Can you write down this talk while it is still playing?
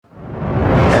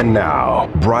And now,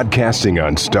 broadcasting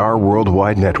on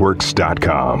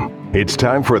StarWorldWideNetworks.com, it's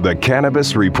time for the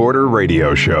Cannabis Reporter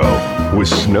Radio Show with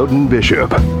Snowden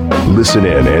Bishop. Listen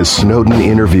in as Snowden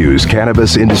interviews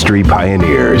cannabis industry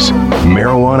pioneers,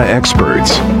 marijuana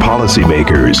experts,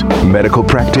 policymakers, medical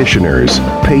practitioners,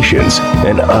 patients,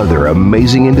 and other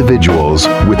amazing individuals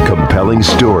with compelling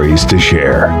stories to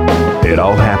share. It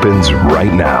all happens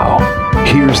right now.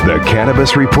 Here's the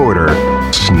Cannabis Reporter,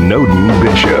 Snowden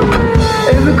Bishop.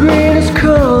 Evergreen is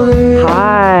calling.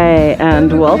 Hi,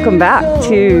 and welcome back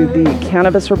to the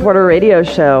Cannabis Reporter Radio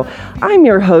Show. I'm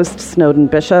your host, Snowden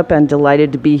Bishop, and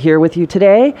delighted to be here with you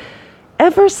today.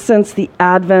 Ever since the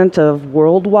advent of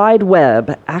World Wide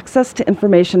Web, access to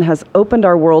information has opened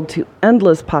our world to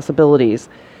endless possibilities.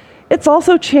 It's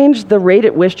also changed the rate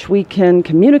at which we can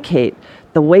communicate,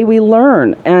 the way we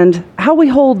learn, and how we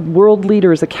hold world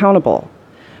leaders accountable.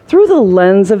 Through the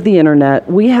lens of the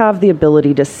internet, we have the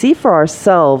ability to see for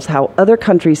ourselves how other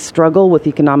countries struggle with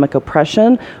economic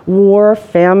oppression, war,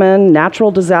 famine,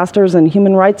 natural disasters, and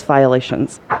human rights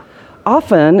violations.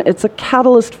 Often, it's a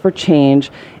catalyst for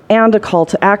change and a call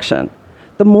to action.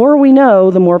 The more we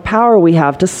know, the more power we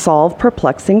have to solve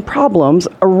perplexing problems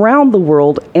around the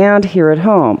world and here at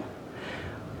home.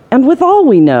 And with all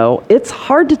we know, it's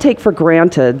hard to take for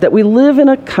granted that we live in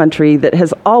a country that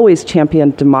has always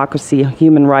championed democracy,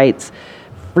 human rights,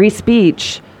 free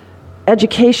speech,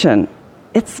 education.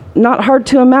 It's not hard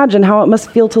to imagine how it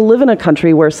must feel to live in a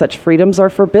country where such freedoms are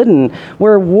forbidden,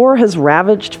 where war has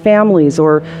ravaged families,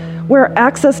 or where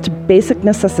access to basic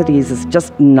necessities is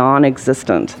just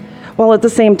non-existent, while at the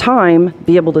same time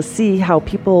be able to see how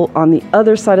people on the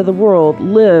other side of the world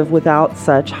live without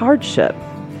such hardship.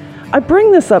 I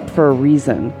bring this up for a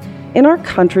reason. In our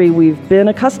country, we've been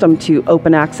accustomed to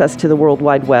open access to the World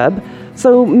Wide Web,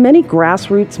 so many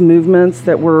grassroots movements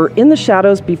that were in the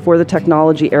shadows before the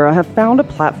technology era have found a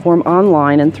platform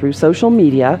online and through social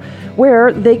media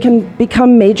where they can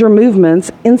become major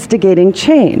movements instigating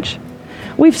change.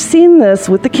 We've seen this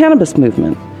with the cannabis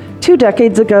movement. 2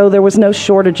 decades ago, there was no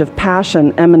shortage of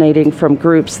passion emanating from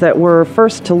groups that were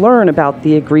first to learn about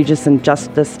the egregious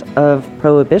injustice of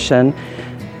prohibition.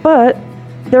 But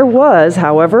there was,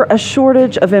 however, a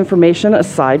shortage of information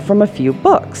aside from a few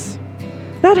books.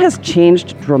 That has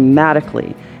changed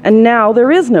dramatically, and now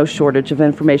there is no shortage of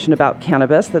information about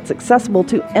cannabis that's accessible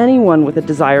to anyone with a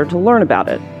desire to learn about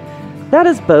it. That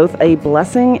is both a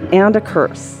blessing and a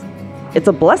curse. It's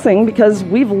a blessing because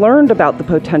we've learned about the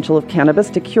potential of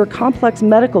cannabis to cure complex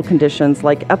medical conditions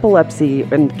like epilepsy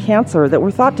and cancer that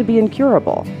were thought to be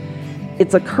incurable.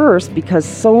 It's a curse because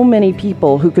so many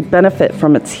people who could benefit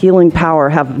from its healing power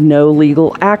have no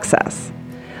legal access.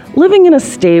 Living in a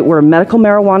state where medical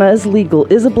marijuana is legal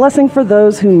is a blessing for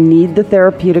those who need the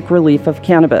therapeutic relief of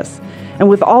cannabis. And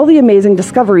with all the amazing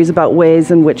discoveries about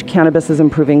ways in which cannabis is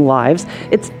improving lives,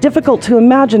 it's difficult to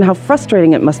imagine how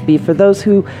frustrating it must be for those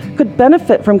who could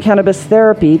benefit from cannabis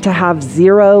therapy to have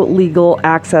zero legal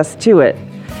access to it.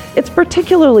 It's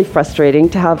particularly frustrating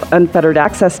to have unfettered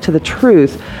access to the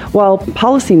truth while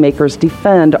policymakers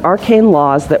defend arcane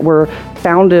laws that were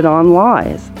founded on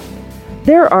lies.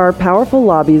 There are powerful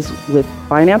lobbies with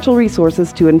financial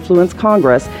resources to influence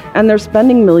Congress, and they're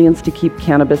spending millions to keep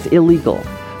cannabis illegal.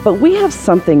 But we have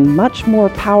something much more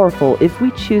powerful if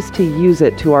we choose to use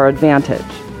it to our advantage.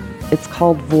 It's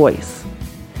called voice.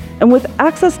 And with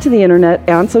access to the internet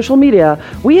and social media,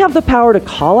 we have the power to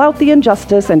call out the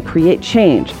injustice and create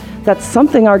change. That's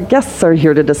something our guests are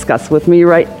here to discuss with me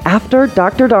right after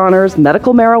Dr. Donner's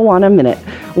Medical Marijuana Minute.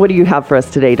 What do you have for us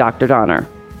today, Dr. Donner?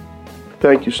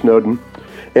 Thank you, Snowden.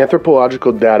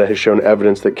 Anthropological data has shown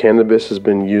evidence that cannabis has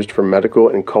been used for medical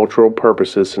and cultural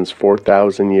purposes since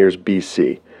 4,000 years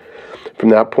BC. From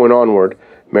that point onward,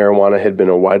 marijuana had been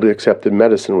a widely accepted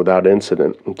medicine without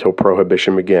incident until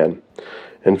prohibition began.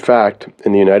 In fact,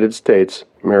 in the United States,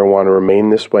 marijuana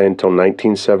remained this way until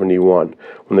 1971,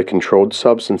 when the Controlled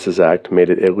Substances Act made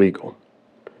it illegal.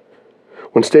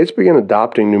 When states began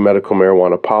adopting new medical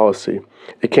marijuana policy,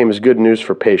 it came as good news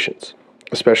for patients,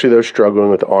 especially those struggling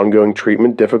with ongoing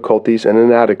treatment difficulties and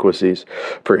inadequacies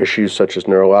for issues such as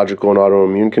neurological and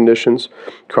autoimmune conditions,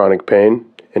 chronic pain,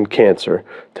 and cancer,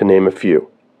 to name a few.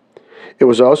 It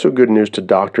was also good news to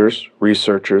doctors,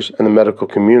 researchers, and the medical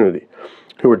community,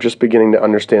 who were just beginning to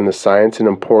understand the science and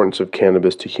importance of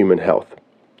cannabis to human health.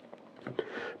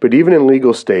 But even in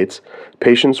legal states,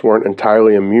 patients weren't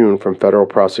entirely immune from federal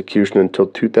prosecution until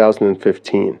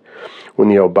 2015, when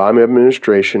the Obama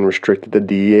administration restricted the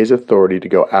DEA's authority to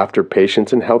go after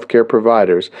patients and healthcare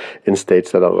providers in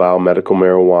states that allow medical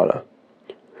marijuana.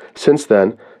 Since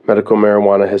then, medical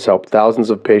marijuana has helped thousands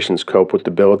of patients cope with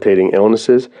debilitating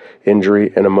illnesses,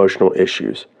 injury, and emotional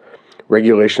issues,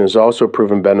 Regulation has also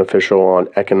proven beneficial on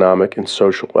economic and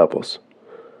social levels.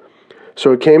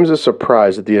 So it came as a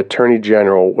surprise that the Attorney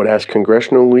General would ask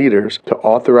congressional leaders to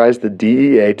authorize the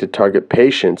DEA to target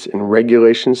patients in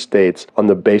regulation states on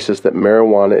the basis that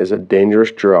marijuana is a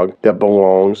dangerous drug that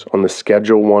belongs on the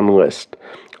Schedule I list,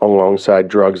 alongside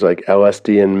drugs like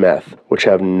LSD and meth, which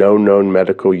have no known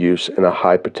medical use and a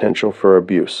high potential for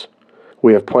abuse.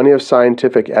 We have plenty of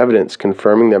scientific evidence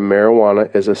confirming that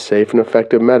marijuana is a safe and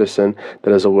effective medicine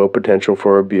that has a low potential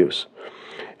for abuse.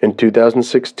 In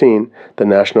 2016, the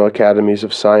National Academies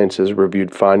of Sciences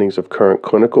reviewed findings of current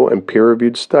clinical and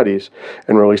peer-reviewed studies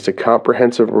and released a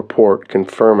comprehensive report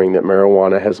confirming that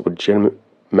marijuana has legitimate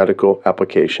medical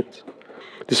applications.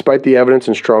 Despite the evidence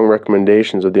and strong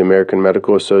recommendations of the American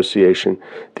Medical Association,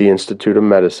 the Institute of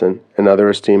Medicine, and other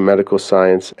esteemed medical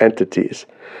science entities,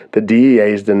 the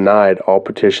DEA has denied all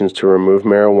petitions to remove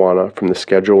marijuana from the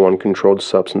Schedule I controlled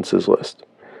substances list.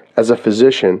 As a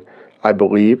physician, I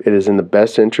believe it is in the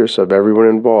best interest of everyone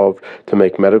involved to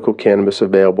make medical cannabis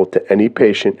available to any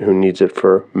patient who needs it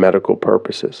for medical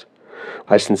purposes.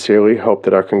 I sincerely hope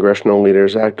that our congressional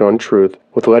leaders act on truth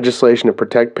with legislation to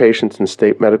protect patients and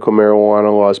state medical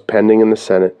marijuana laws pending in the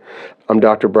Senate. I'm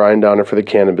Dr. Brian Donner for the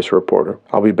Cannabis Reporter.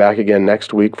 I'll be back again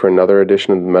next week for another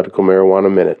edition of the Medical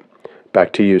Marijuana Minute.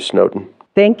 Back to you, Snowden.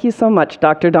 Thank you so much,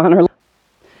 Dr. Donner.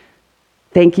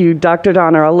 Thank you, Dr.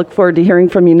 Donner. I'll look forward to hearing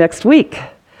from you next week.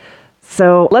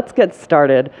 So let's get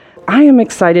started. I am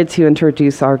excited to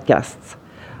introduce our guests.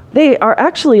 They are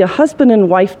actually a husband and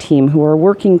wife team who are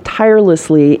working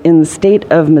tirelessly in the state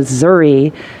of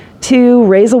Missouri to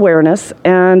raise awareness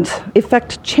and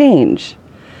effect change.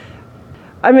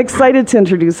 I'm excited to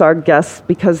introduce our guests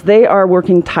because they are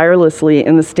working tirelessly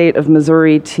in the state of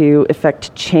Missouri to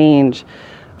effect change.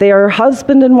 They are a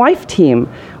husband and wife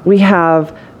team. We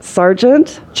have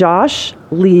Sergeant Josh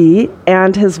Lee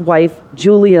and his wife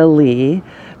Julia Lee.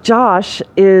 Josh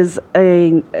is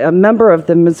a member of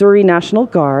the Missouri National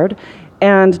Guard,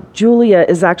 and Julia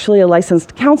is actually a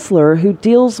licensed counselor who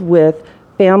deals with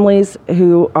families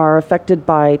who are affected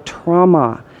by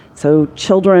trauma, so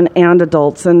children and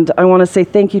adults. And I want to say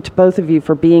thank you to both of you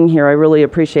for being here. I really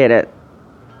appreciate it.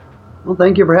 Well,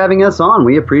 thank you for having us on.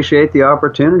 We appreciate the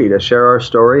opportunity to share our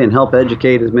story and help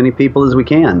educate as many people as we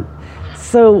can.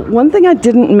 So one thing I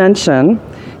didn't mention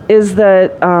is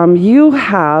that you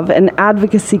have an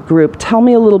advocacy group. Tell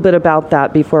me a little bit about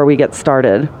that before we get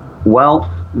started. Well,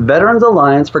 Veterans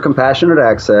Alliance for Compassionate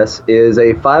Access is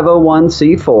a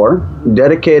 501c4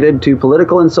 dedicated to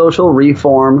political and social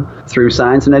reform through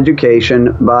science and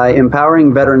education by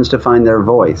empowering veterans to find their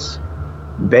voice.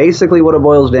 Basically, what it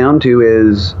boils down to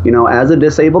is, as a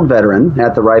disabled veteran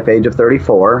at the ripe age of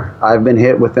 34, I've been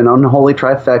hit with an unholy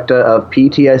trifecta of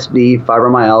PTSD,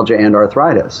 fibromyalgia, and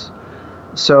arthritis.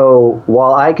 So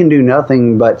while I can do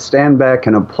nothing but stand back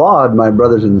and applaud my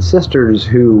brothers and sisters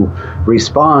who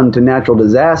respond to natural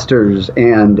disasters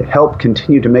and help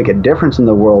continue to make a difference in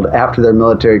the world after their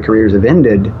military careers have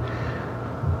ended,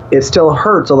 it still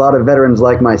hurts a lot of veterans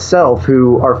like myself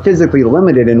who are physically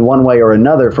limited in one way or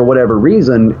another for whatever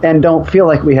reason and don't feel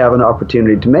like we have an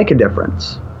opportunity to make a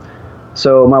difference.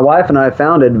 So my wife and I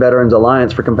founded Veterans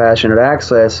Alliance for Compassionate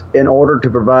Access in order to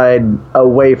provide a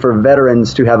way for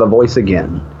veterans to have a voice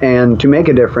again and to make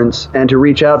a difference and to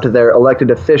reach out to their elected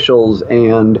officials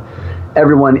and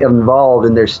everyone involved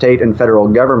in their state and federal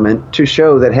government to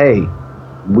show that, hey,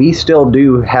 we still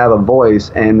do have a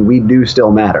voice and we do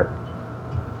still matter.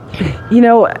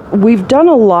 We've done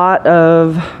a lot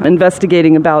of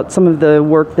investigating about some of the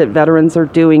work that veterans are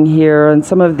doing here and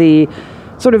some of the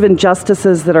sort of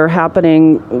injustices that are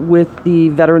happening with the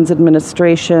Veterans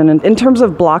Administration and in terms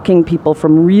of blocking people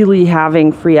from really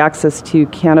having free access to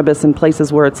cannabis in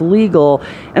places where it's legal.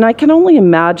 And I can only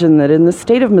imagine that in the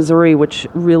state of Missouri, which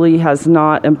really has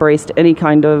not embraced any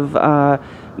kind of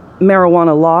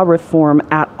marijuana law reform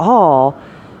at all,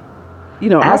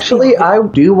 Actually, I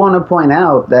do want to point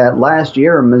out that last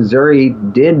year, Missouri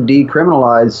did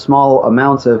decriminalize small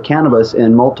amounts of cannabis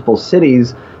in multiple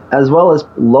cities, as well as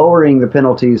lowering the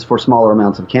penalties for smaller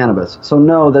amounts of cannabis. So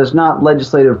no, there's not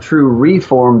legislative true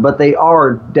reform, but they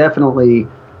are definitely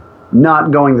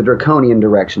not going the draconian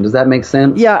direction. Does that make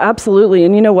sense? Yeah, absolutely.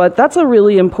 And you know what? That's a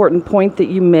really important point that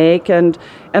you make. And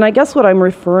I guess what I'm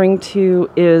referring to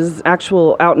is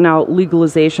actual out-and-out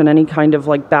legalization, any kind of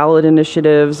like ballot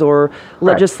initiatives or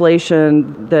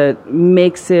legislation that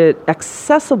makes it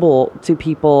accessible to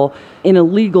people in a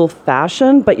legal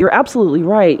fashion. But you're absolutely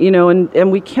right,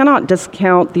 and we cannot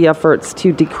discount the efforts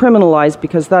to decriminalize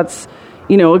because that's,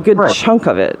 a good chunk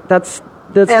of it.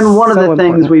 And one of the things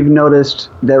important. we've noticed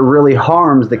that really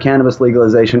harms the cannabis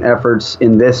legalization efforts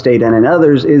in this state and in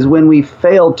others is when we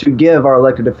fail to give our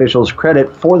elected officials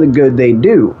credit for the good they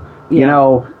do. Yeah. You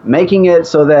know, making it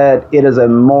so that it is a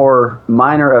more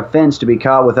minor offense to be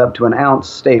caught with up to an ounce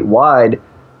statewide.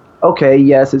 Okay,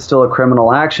 yes, it's still a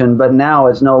criminal action, but now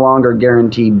it's no longer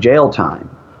guaranteed jail time.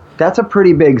 That's a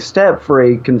pretty big step for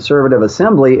a conservative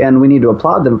assembly, and we need to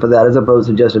applaud them for that as opposed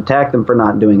to just attack them for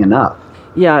not doing enough.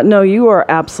 Yeah, no, you are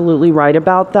absolutely right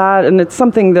about that. And it's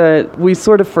something that we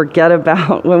sort of forget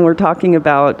about when we're talking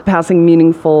about passing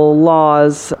meaningful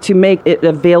laws to make it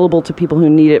available to people who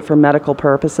need it for medical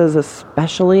purposes,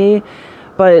 especially.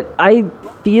 But I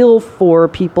feel for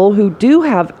people who do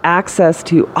have access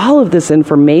to all of this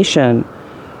information.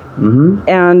 Mm-hmm.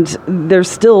 And they're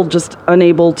still just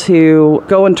unable to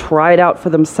go and try it out for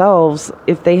themselves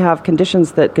if they have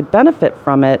conditions that could benefit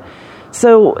from it.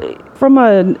 So from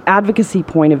an advocacy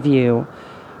point of view,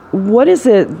 what is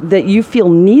it that you feel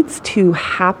needs to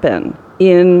happen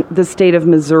in the state of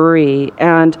Missouri?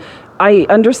 And I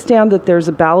understand that there's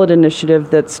a ballot initiative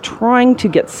that's trying to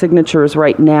get signatures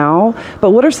right now, but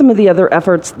what are some of the other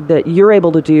efforts that you're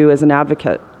able to do as an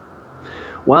advocate?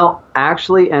 Well,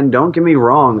 actually, and don't get me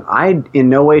wrong, I in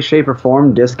no way, shape, or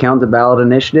form discount the ballot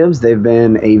initiatives. They've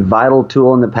been a vital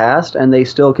tool in the past, and they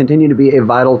still continue to be a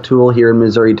vital tool here in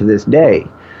Missouri to this day.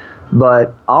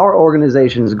 But our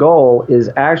organization's goal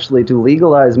is actually to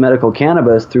legalize medical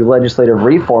cannabis through legislative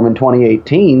reform in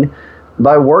 2018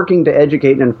 by working to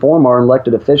educate and inform our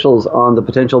elected officials on the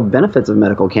potential benefits of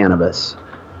medical cannabis.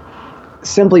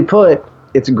 Simply put,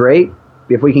 it's great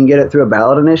if we can get it through a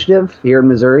ballot initiative here in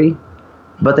Missouri,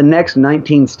 but the next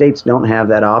 19 states don't have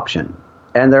that option.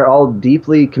 And they're all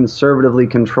deeply conservatively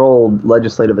controlled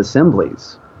legislative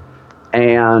assemblies.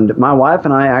 And my wife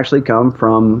and I actually come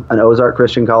from an Ozark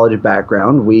Christian College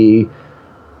background. We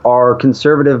are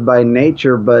conservative by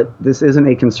nature, but this isn't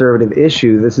a conservative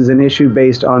issue. This is an issue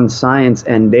based on science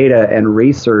and data and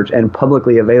research and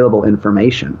publicly available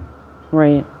information.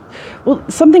 Right. Well,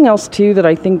 something else, too, that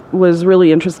I think was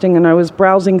really interesting, and I was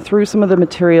browsing through some of the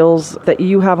materials that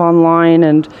you have online,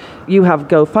 and you have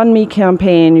GoFundMe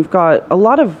campaign, you've got a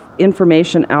lot of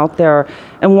information out there,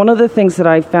 and one of the things that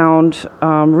I found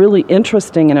really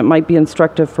interesting, and it might be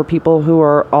instructive for people who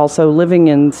are also living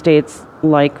in states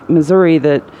like Missouri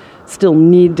that still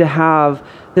need to have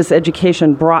this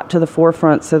education brought to the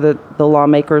forefront so that the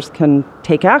lawmakers can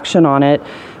take action on it,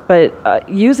 but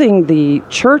using the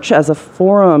church as a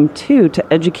forum, too,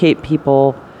 to educate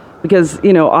people, because,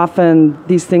 you know, often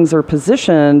these things are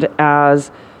positioned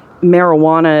as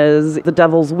marijuana is the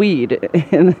devil's weed,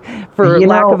 for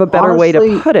lack of a better way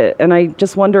to put it. And I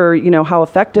just wonder, you know, how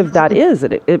effective that is.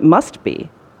 It must be.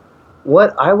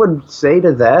 What I would say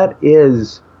to that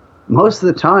is most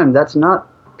of the time that's not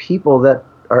people that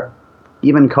are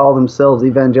even call themselves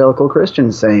evangelical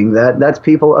Christians saying that. That's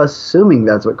people assuming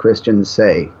that's what Christians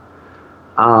say.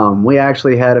 We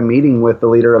actually had a meeting with the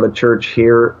leader of a church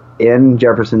here in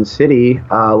Jefferson City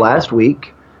last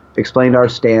week, explained our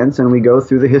stance, and we go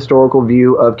through the historical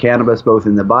view of cannabis both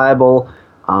in the Bible,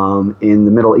 in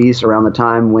the Middle East around the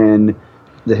time when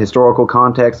the historical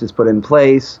context is put in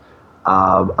place,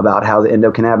 about how the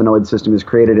endocannabinoid system is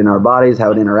created in our bodies,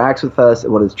 how it interacts with us,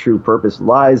 what its true purpose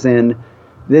lies in.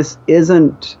 This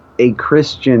isn't a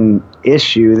Christian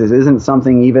issue. This isn't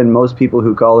something even most people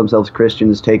who call themselves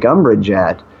Christians take umbrage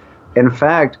at. In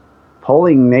fact,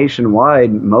 polling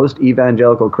nationwide, most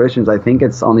evangelical Christians, I think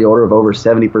it's on the order of over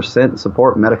 70%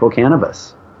 support medical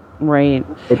cannabis. Right.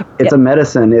 It's a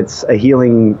medicine. It's a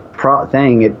healing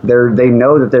thing. They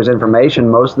know that there's information.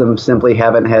 Most of them simply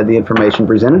haven't had the information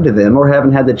presented to them or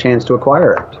haven't had the chance to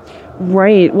acquire it.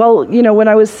 Right. Well, you know, when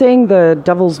I was saying the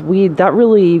devil's weed, that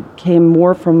really came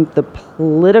more from the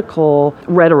political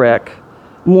rhetoric,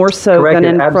 more so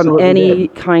than from any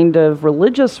kind of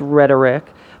religious rhetoric.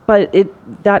 But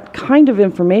that kind of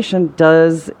information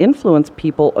does influence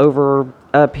people over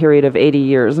a period of 80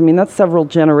 years. I mean, that's several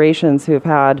generations who have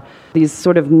had these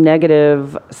sort of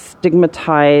negative,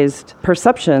 stigmatized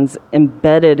perceptions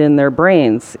embedded in their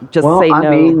brains.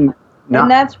 And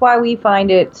that's why we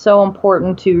find it so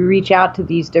important to reach out to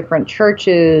these different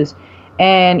churches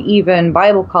and even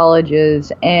Bible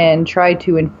colleges and try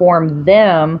to inform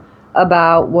them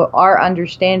about what our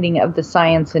understanding of the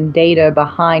science and data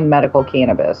behind medical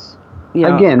cannabis.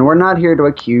 Yeah. Again, we're not here to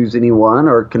accuse anyone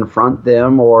or confront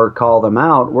them or call them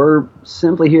out. We're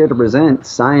simply here to present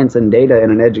science and data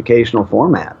in an educational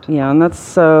format. Yeah, and that's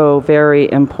so very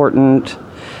important.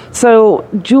 So,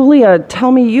 Julia,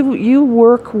 tell me, you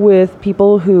work with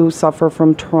people who suffer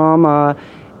from trauma,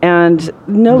 And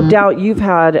no doubt you've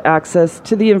had access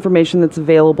to the information that's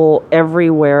available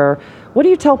everywhere. What do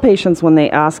you tell patients when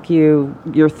they ask you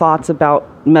your thoughts about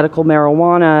medical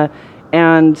marijuana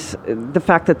and the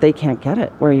fact that they can't get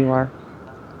it where you are?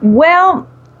 Well,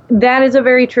 that is a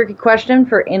very tricky question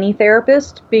for any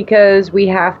therapist because we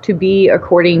have to be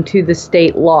according to the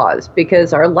state laws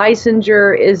because our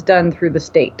licensure is done through the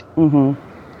state. Mm-hmm.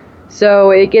 So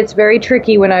it gets very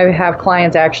tricky when I have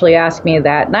clients actually ask me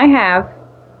that, and I have.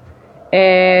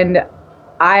 And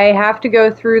I have to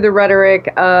go through the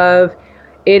rhetoric of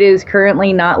it is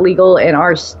currently not legal in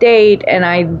our state, and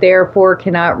I therefore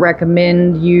cannot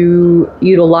recommend you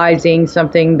utilizing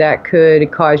something that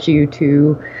could cause you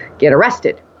to get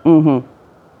arrested. Mm-hmm.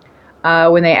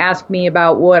 When they ask me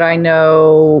about what I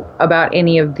know about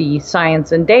any of the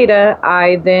science and data,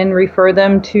 I then refer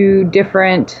them to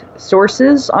different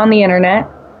sources on the internet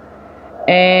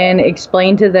and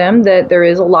explain to them that there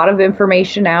is a lot of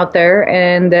information out there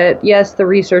and that, yes, the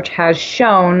research has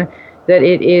shown that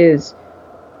it is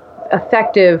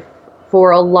effective for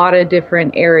a lot of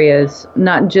different areas,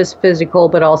 not just physical,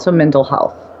 but also mental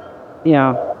health.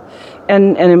 Yeah.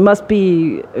 And it must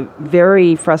be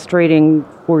very frustrating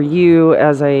for you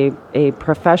as a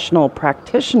professional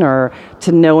practitioner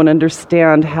to know and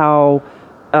understand how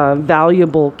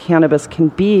valuable cannabis can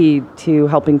be to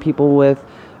helping people with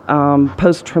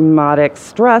post-traumatic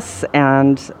stress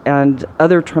and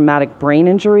other traumatic brain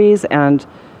injuries and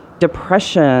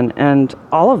depression and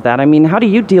all of that. I mean, how do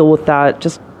you deal with that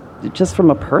just from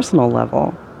a personal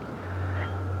level?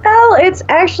 Well, it's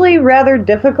actually rather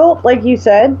difficult, like you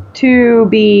said, to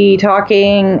be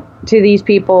talking to these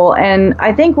people. And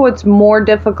I think what's more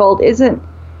difficult isn't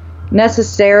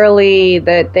necessarily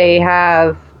that they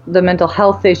have the mental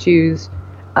health issues,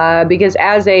 because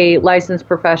as a licensed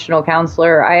professional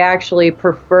counselor, I actually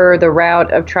prefer the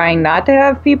route of trying not to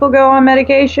have people go on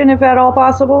medication if at all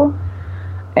possible.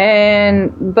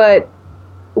 But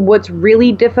what's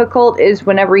really difficult is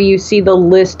whenever you see the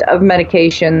list of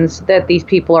medications that these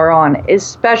people are on,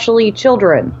 especially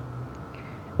children.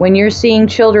 When you're seeing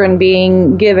children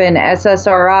being given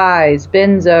SSRIs,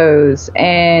 benzos,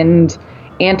 and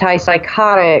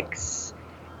antipsychotics,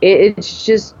 it's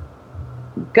just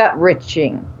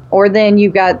gut-wrenching. Or then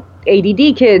you've got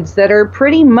ADD kids that are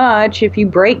pretty much, if you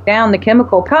break down the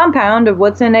chemical compound of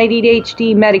what's in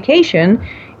ADHD medication,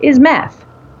 is meth.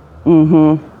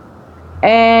 Mm-hmm.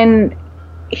 And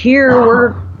here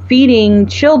we're feeding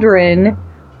children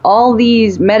all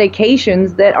these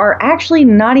medications that are actually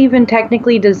not even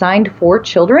technically designed for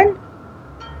children.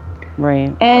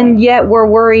 Right. And yet we're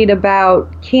worried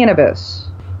about cannabis,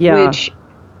 which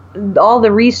all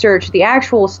the research, the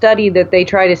actual study that they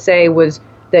try to say was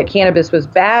that cannabis was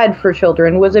bad for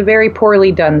children was a very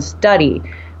poorly done study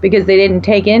because they didn't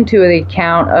take into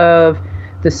account of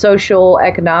the social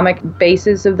economic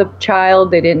basis of the child.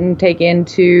 They didn't take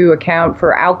into account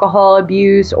for alcohol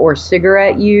abuse or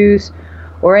cigarette use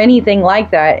or anything like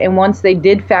that. And once they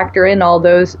did factor in all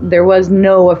those, there was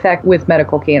no effect with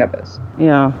medical cannabis.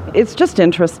 Yeah, it's just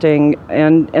interesting,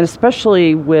 and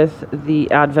especially with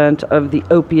the advent of the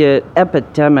opiate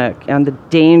epidemic and the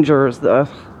dangers. There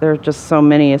are just so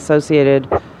many associated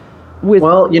with...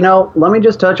 Well, let me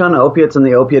just touch on opiates and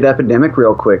the opiate epidemic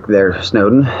real quick there,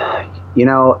 Snowden.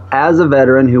 As a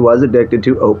veteran who was addicted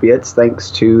to opiates thanks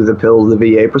to the pills the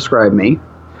VA prescribed me,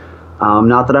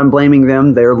 not that I'm blaming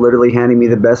them, they're literally handing me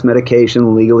the best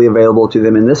medication legally available to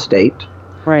them in this state.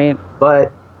 Right.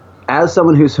 But as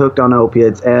someone who's hooked on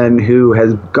opiates and who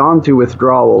has gone through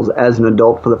withdrawals as an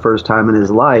adult for the first time in his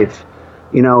life,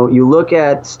 you look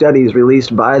at studies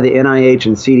released by the NIH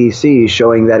and CDC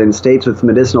showing that in states with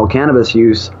medicinal cannabis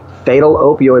use, fatal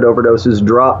opioid overdoses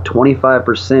drop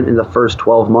 25% in the first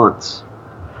 12 months.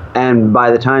 And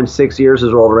by the time 6 years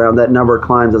is rolled around, that number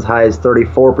climbs as high as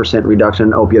 34% reduction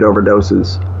in opiate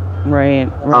overdoses. Right.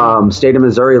 State of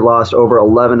Missouri lost over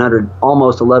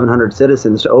almost 1,100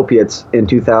 citizens to opiates in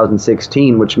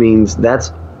 2016, which means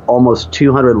that's almost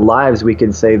 200 lives, we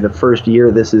could say, the first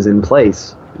year this is in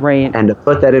place. Right. And to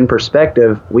put that in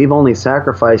perspective, we've only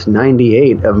sacrificed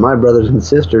 98 of my brothers and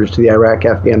sisters to the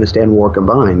Iraq-Afghanistan war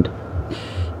combined.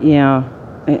 Yeah.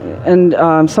 And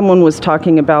someone was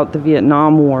talking about the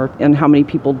Vietnam War and how many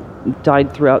people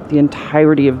died throughout the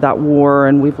entirety of that war,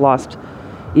 and we've lost,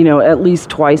 at least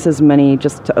twice as many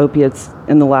just to opiates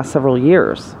in the last several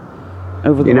years.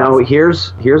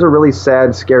 Here's a really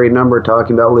sad, scary number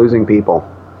talking about losing people.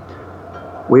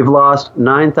 We've lost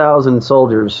 9,000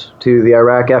 soldiers to the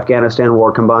Iraq-Afghanistan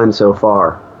war combined so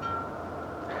far.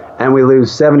 And we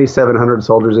lose 7,700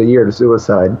 soldiers a year to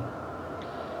suicide.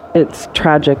 It's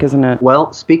tragic, isn't it?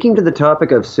 Well, speaking to the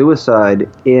topic of suicide,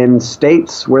 in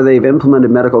states where they've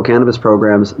implemented medical cannabis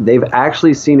programs, they've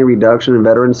actually seen a reduction in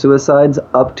veteran suicides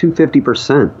up to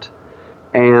 50%.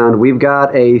 And we've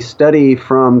got a study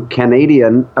from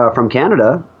Canada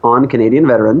on Canadian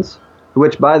veterans,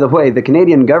 which, by the way, the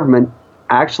Canadian government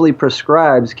actually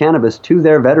prescribes cannabis to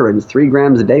their veterans 3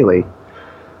 grams daily.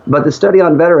 But the study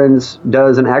on veterans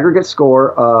does an aggregate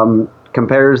score,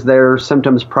 compares their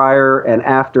symptoms prior and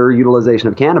after utilization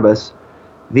of cannabis.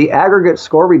 The aggregate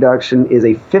score reduction is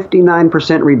a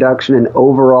 59% reduction in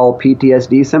overall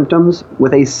PTSD symptoms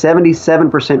with a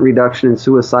 77% reduction in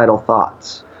suicidal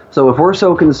thoughts. So if we're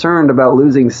so concerned about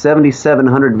losing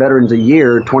 7,700 veterans a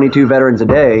year, 22 veterans a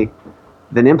day,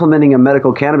 then implementing a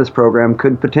medical cannabis program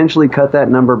could potentially cut that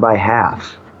number by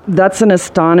half. That's an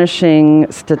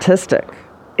astonishing statistic.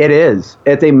 It is.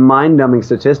 It's a mind-numbing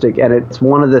statistic, and it's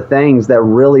one of the things that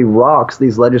really rocks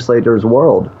these legislators'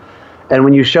 world. And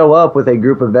when you show up with a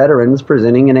group of veterans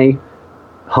presenting in a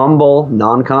humble,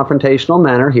 non-confrontational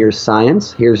manner, here's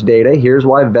science, here's data, here's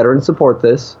why veterans support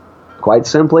this. Quite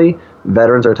simply,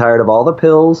 veterans are tired of all the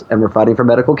pills, and we're fighting for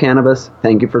medical cannabis.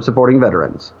 Thank you for supporting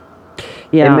veterans.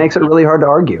 Yeah. It makes it really hard to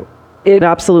argue. It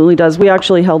absolutely does. We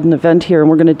actually held an event here, and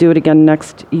we're going to do it again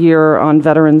next year on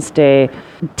Veterans Day,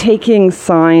 taking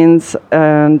signs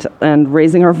and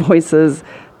raising our voices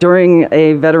during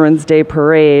a Veterans Day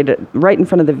parade right in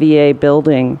front of the VA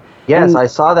building. Yes, I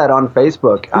saw that on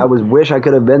Facebook. I wish I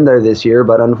could have been there this year,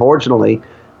 but unfortunately,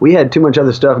 we had too much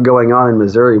other stuff going on in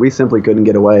Missouri. We simply couldn't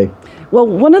get away. Well,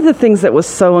 one of the things that was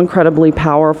so incredibly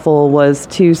powerful was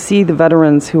to see the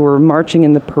veterans who were marching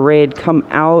in the parade come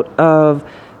out of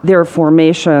their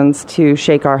formations to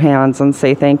shake our hands and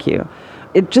say thank you.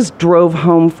 It just drove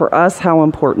home for us how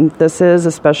important this is,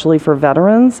 especially for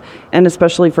veterans and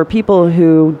especially for people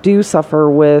who do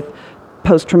suffer with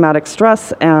post-traumatic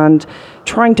stress and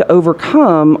trying to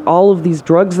overcome all of these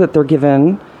drugs that they're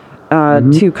given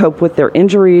to cope with their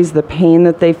injuries, the pain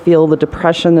that they feel, the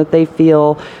depression that they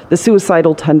feel, the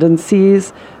suicidal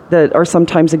tendencies that are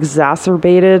sometimes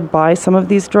exacerbated by some of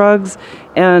these drugs.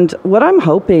 And what I'm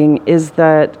hoping is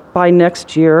that by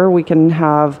next year we can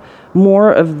have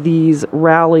more of these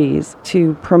rallies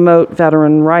to promote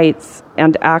veteran rights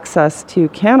and access to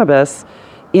cannabis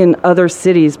in other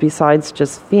cities besides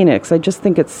just Phoenix. I just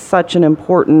think it's such an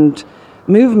important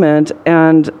movement,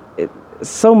 and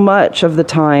so much of the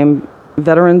time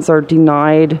veterans are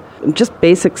denied just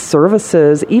basic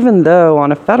services, even though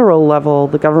on a federal level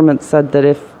the government said that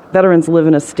if veterans live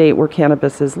in a state where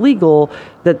cannabis is legal,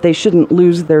 that they shouldn't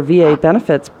lose their VA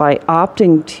benefits by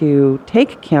opting to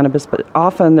take cannabis, but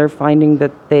often they're finding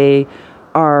that they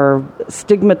are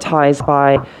stigmatized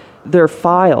by their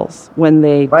files when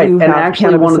they do have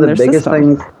actually cannabis in their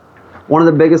system. One of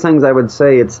the biggest things I would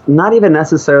say, it's not even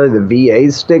necessarily the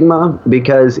VA's stigma,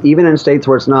 because even in states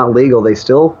where it's not legal, they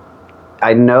still,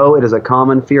 I know it is a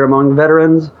common fear among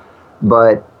veterans,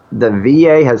 but the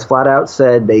VA has flat out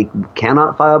said they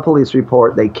cannot file a police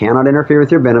report, they cannot interfere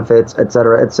with your benefits, et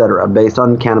cetera, based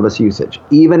on cannabis usage,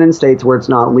 even in states where it's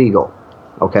not legal.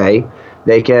 Okay?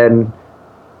 They can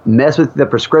mess with the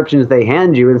prescriptions they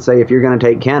hand you and say if you're going to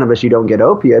take cannabis, you don't get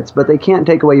opiates, but they can't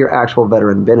take away your actual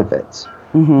veteran benefits.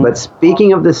 But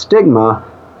speaking of the stigma,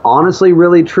 honestly,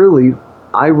 really, truly,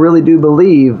 I really do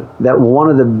believe that one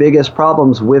of the biggest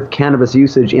problems with cannabis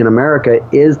usage in America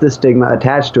is the stigma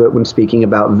attached to it when speaking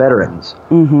about veterans.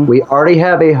 We already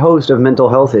have a host of mental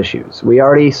health issues. We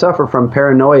already suffer from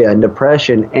paranoia and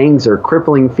depression, anger,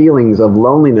 crippling feelings of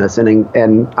loneliness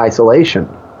and isolation.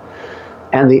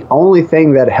 And the only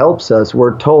thing that helps us,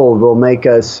 we're told, will make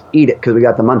us eat it because we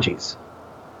got the munchies.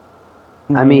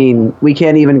 I mean, we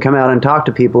can't even come out and talk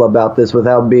to people about this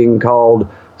without being called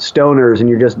stoners and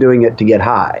you're just doing it to get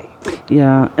high.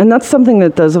 Yeah, and that's something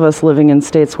that those of us living in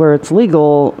states where it's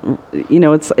legal, you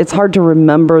know, it's hard to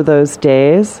remember those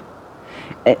days.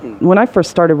 When I first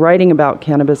started writing about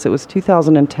cannabis, it was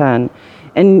 2010.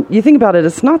 And you think about it,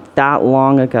 it's not that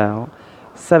long ago,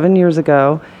 7 years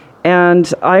ago.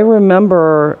 And I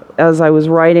remember as I was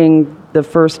writing the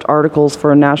first articles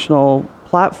for a national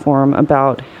platform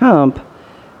about hemp,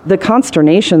 the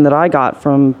consternation that I got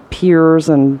from peers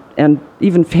and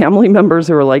even family members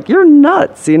who were like, you're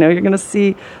nuts, you know, you're going to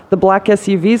see the black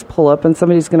SUVs pull up and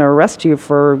somebody's going to arrest you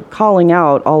for calling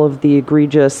out all of the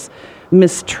egregious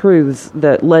mistruths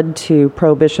that led to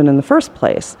prohibition in the first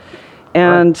place.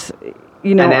 And,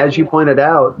 you know, and as you pointed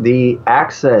out, the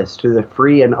access to the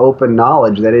free and open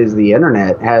knowledge that is the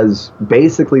internet has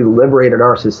basically liberated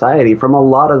our society from a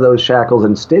lot of those shackles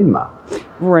and stigma.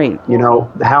 Right. You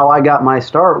know, how I got my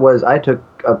start was I took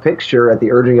a picture at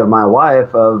the urging of my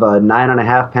wife of a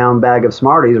 9.5 pound bag of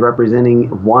Smarties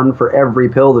representing one for every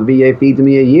pill the VA feeds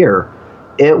me a year.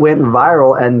 It went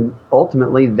viral, and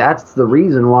ultimately that's the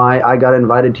reason why I got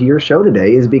invited to your show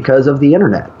today, is because of the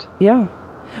internet. Yeah.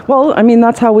 Well, I mean,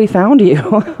 that's how we found you.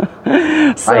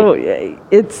 So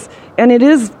it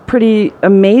is pretty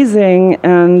amazing,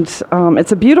 and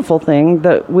it's a beautiful thing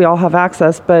that we all have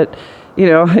access. But, you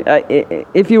know,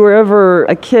 if you were ever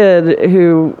a kid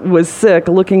who was sick,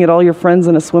 looking at all your friends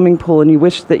in a swimming pool and you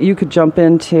wished that you could jump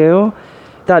in too,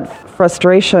 that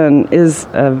frustration is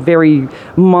a very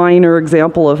minor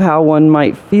example of how one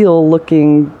might feel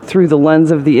looking through the lens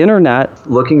of the internet.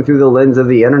 Looking through the lens of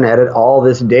the internet at all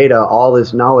this data, all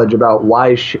this knowledge about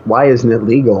why isn't it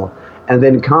legal? And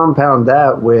then compound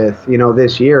that with, you know,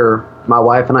 this year, my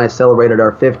wife and I celebrated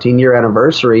our 15-year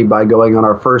anniversary by going on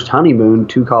our first honeymoon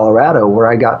to Colorado, where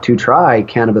I got to try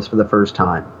cannabis for the first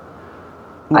time.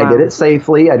 Wow. I did it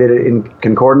safely. I did it in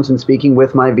concordance and speaking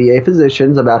with my VA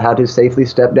physicians about how to safely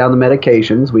step down the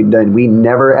medications. We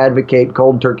never advocate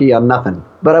cold turkey on nothing.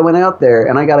 But I went out there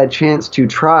and I got a chance to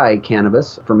try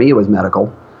cannabis. For me, it was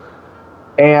medical.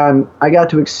 And I got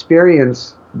to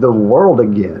experience the world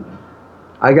again.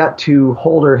 I got to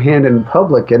hold her hand in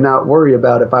public and not worry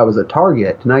about if I was a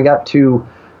target. And I got to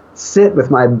sit with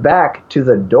my back to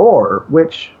the door,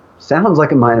 which sounds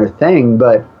like a minor thing,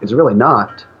 but it's really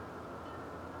not.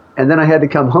 And then I had to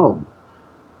come home.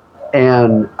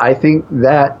 And I think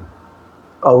that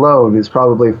alone is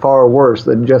probably far worse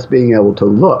than just being able to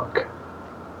look.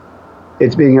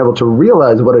 It's being able to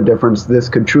realize what a difference this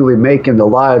could truly make in the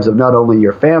lives of not only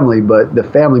your family, but the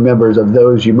family members of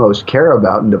those you most care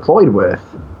about and deployed with.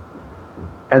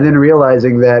 And then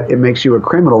realizing that it makes you a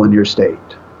criminal in your state.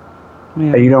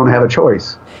 Yeah. And you don't have a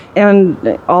choice.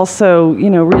 And also, you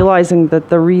know, realizing that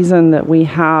the reason that we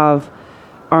have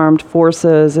armed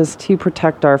forces is to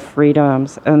protect our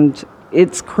freedoms, and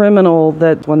it's criminal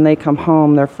that when they come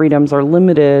home their freedoms are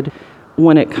limited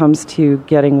when it comes to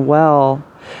getting well.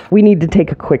 We need to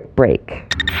take a quick break.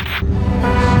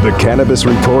 The Cannabis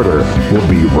Reporter will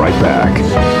be right back.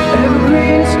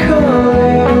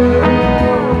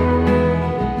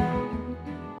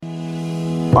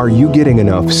 Are you getting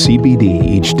enough CBD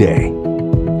each day?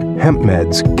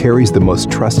 HempMeds carries the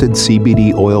most trusted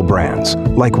CBD oil brands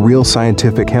like Real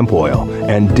Scientific Hemp Oil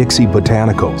and Dixie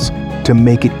Botanicals to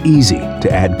make it easy to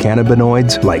add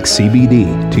cannabinoids like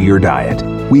CBD to your diet.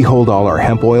 We hold all our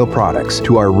hemp oil products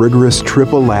to our rigorous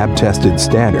triple lab tested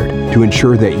standard to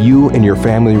ensure that you and your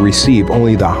family receive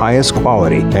only the highest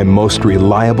quality and most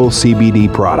reliable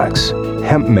CBD products.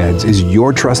 HempMeds is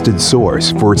your trusted source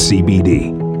for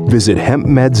CBD. Visit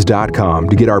hempmeds.com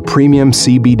to get our premium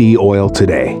CBD oil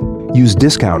today. Use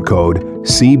discount code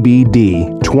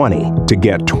CBD20 to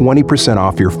get 20%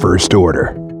 off your first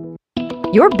order.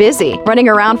 You're busy, running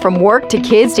around from work to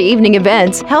kids to evening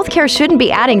events. Healthcare shouldn't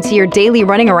be adding to your daily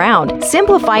running around.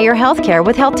 Simplify your healthcare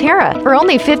with Healthterra. For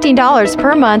only $15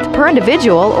 per month per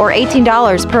individual or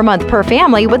 $18 per month per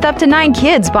family with up to 9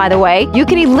 kids, by the way, you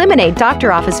can eliminate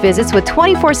doctor office visits with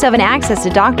 24/7 access to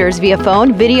doctors via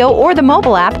phone, video, or the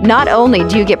mobile app. Not only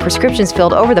do you get prescriptions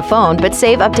filled over the phone, but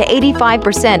save up to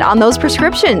 85% on those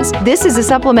prescriptions. This is a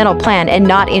supplemental plan and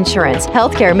not insurance.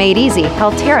 Healthcare made easy.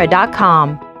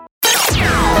 Healthterra.com.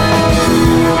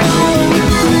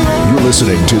 You're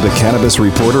listening to the Cannabis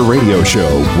Reporter Radio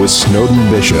Show with Snowden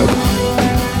Bishop.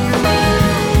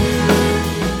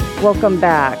 Welcome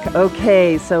back.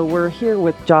 Okay, so we're here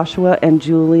with Joshua and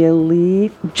Julia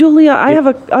Lee. Julia, I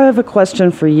have a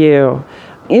question for you.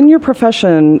 In your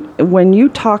profession, when you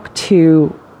talk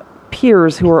to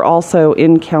peers who are also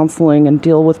in counseling and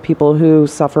deal with people who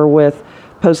suffer with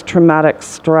post-traumatic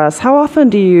stress, how often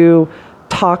do you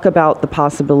talk about the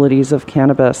possibilities of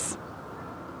cannabis?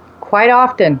 Quite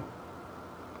often,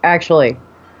 actually.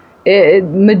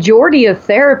 Majority of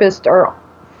therapists are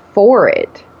for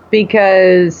it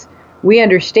because we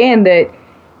understand that,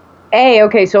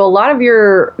 so a lot of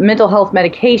your mental health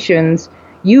medications,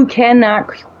 you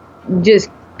cannot just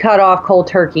cut off cold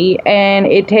turkey, and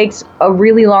it takes a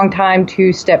really long time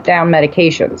to step down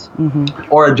medications.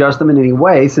 Mm-hmm. Or adjust them in any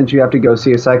way, since you have to go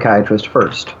see a psychiatrist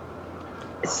first.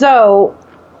 So,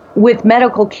 with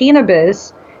medical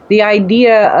cannabis, the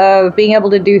idea of being able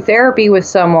to do therapy with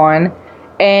someone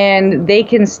and they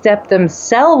can step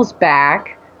themselves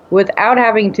back without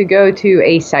having to go to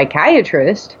a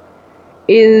psychiatrist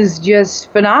is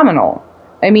just phenomenal.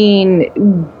 I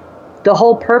mean, the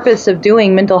whole purpose of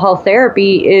doing mental health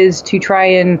therapy is to try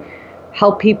and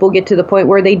help people get to the point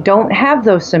where they don't have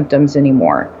those symptoms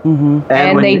anymore. Mm-hmm.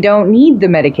 And they don't need the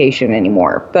medication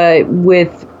anymore. But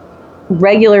with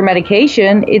regular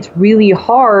medication, it's really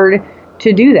hard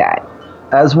to do that.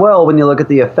 As well, when you look at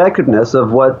the effectiveness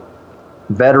of what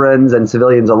veterans and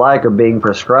civilians alike are being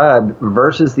prescribed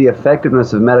versus the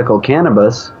effectiveness of medical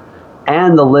cannabis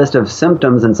and the list of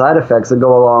symptoms and side effects that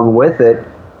go along with it,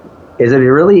 is it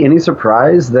really any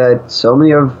surprise that so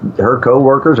many of her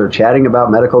co-workers are chatting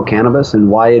about medical cannabis and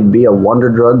why it'd be a wonder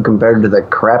drug compared to the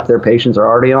crap their patients are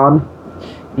already on?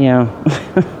 Yeah,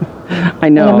 I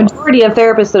know. And the majority of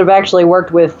therapists that have actually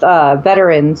worked with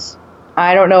veterans,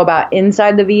 I don't know about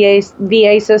inside the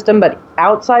VA system, but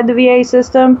outside the VA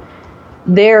system,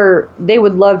 they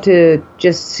would love to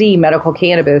just see medical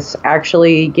cannabis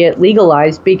actually get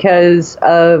legalized because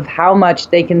of how much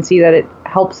they can see that it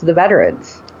helps the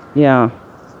veterans. Yeah.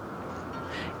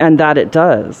 And that it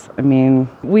does. I mean,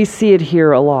 we see it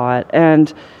here a lot.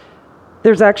 And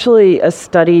there's actually a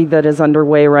study that is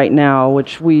underway right now,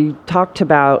 which we talked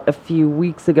about a few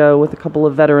weeks ago with a couple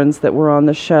of veterans that were on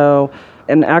the show.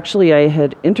 And actually, I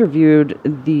had interviewed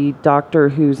the doctor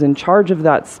who's in charge of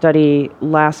that study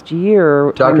last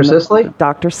year. Dr. Sisley?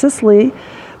 Dr. Sisley.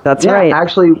 That's right. Yeah,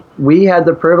 actually, we had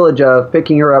the privilege of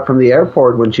picking her up from the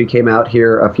airport when she came out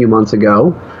here a few months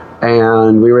ago.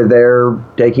 And we were there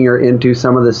taking her into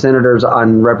some of the senators'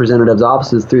 and representatives'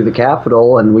 offices through the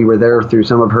Capitol. And we were there through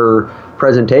some of her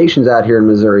presentations out here in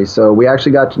Missouri. So we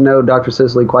actually got to know Dr.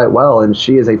 Sisley quite well. And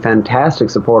she is a fantastic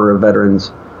supporter of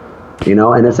veterans. You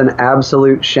know, and it's an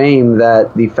absolute shame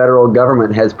that the federal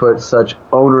government has put such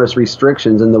onerous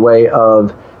restrictions in the way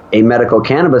of a medical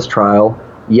cannabis trial,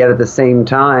 yet at the same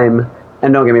time,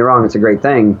 and don't get me wrong, it's a great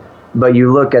thing, but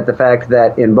you look at the fact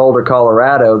that in Boulder,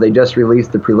 Colorado, they just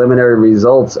released the preliminary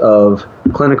results of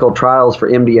clinical trials for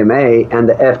MDMA, and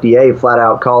the FDA flat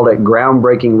out called it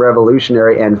groundbreaking,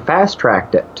 revolutionary, and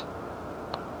fast-tracked it.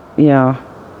 Yeah.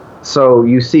 So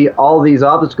you see all these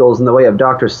obstacles in the way of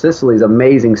Dr. Sisley's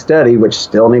amazing study, which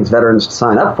still needs veterans to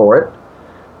sign up for it.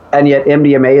 And yet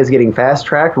MDMA is getting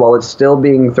fast-tracked while it's still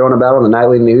being thrown about on the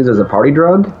nightly news as a party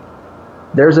drug.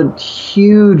 There's a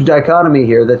huge dichotomy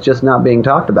here that's just not being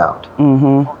talked about.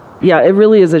 Mm-hmm. Yeah, it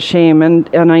really is a shame. And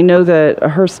I know that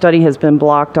her study has been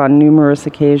blocked on numerous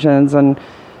occasions, and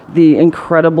the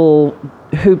incredible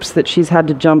hoops that she's had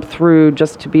to jump through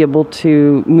just to be able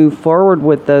to move forward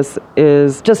with this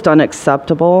is just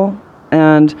unacceptable.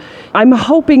 And I'm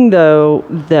hoping, though,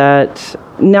 that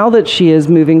now that she is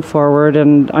moving forward,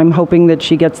 and I'm hoping that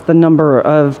she gets the number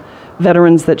of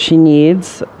veterans that she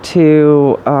needs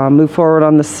to move forward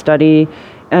on the study.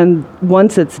 And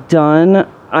once it's done,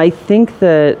 I think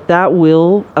that that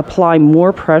will apply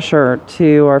more pressure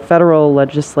to our federal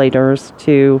legislators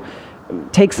to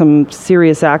take some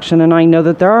serious action. And I know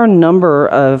that there are a number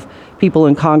of people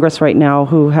in Congress right now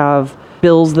who have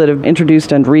bills that have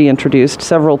introduced and reintroduced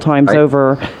several times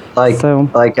over.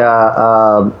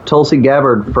 Tulsi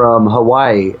Gabbard from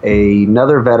Hawaii,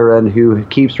 another veteran who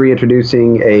keeps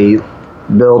reintroducing a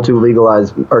bill to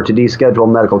legalize or to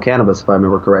deschedule medical cannabis, if I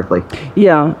remember correctly.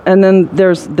 Yeah, and then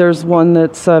there's one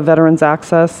that's Veterans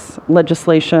Access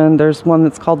legislation. There's one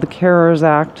that's called the CARES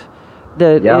Act.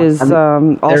 That is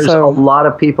also... There's a lot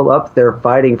of people up there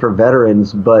fighting for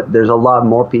veterans, but there's a lot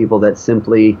more people that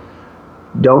simply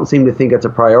don't seem to think it's a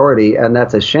priority, and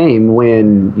that's a shame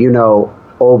when, you know,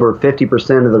 over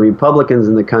 50% of the Republicans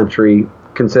in the country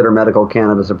consider medical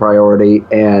cannabis a priority,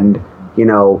 and, you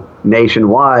know,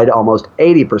 nationwide, almost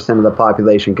 80% of the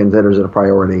population considers it a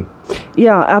priority.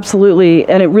 Yeah, absolutely,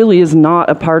 and it really is not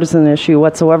a partisan issue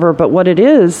whatsoever, but what it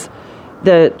is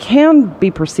that can be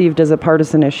perceived as a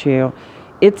partisan issue,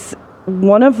 it's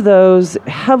one of those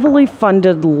heavily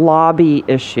funded lobby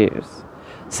issues.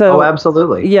 So,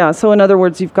 absolutely. Yeah, so in other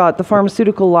words, you've got the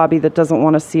pharmaceutical lobby that doesn't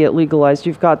want to see it legalized.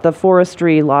 You've got the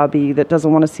forestry lobby that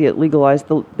doesn't want to see it legalized.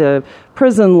 The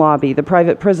prison lobby, the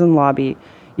private prison lobby.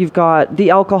 You've got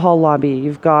the alcohol lobby.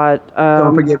 You've got...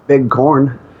 don't forget Big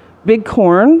Corn. Big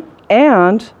Corn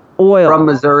and oil. From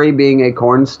Missouri being a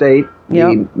corn state,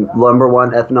 the number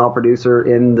one ethanol producer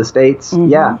in the states. Mm-hmm.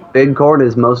 Yeah, Big Corn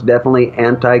is most definitely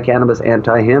anti-cannabis,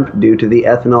 anti-hemp due to the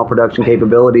ethanol production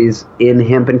capabilities in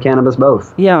hemp and cannabis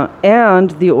both. Yeah,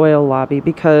 and the oil lobby,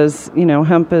 because, you know,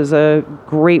 hemp is a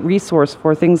great resource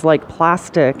for things like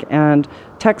plastic and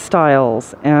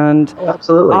textiles and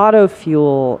auto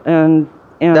fuel and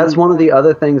that's one of the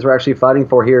other things we're actually fighting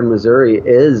for here in Missouri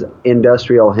is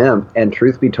industrial hemp. And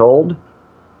truth be told,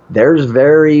 there's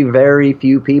very, very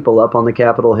few people up on the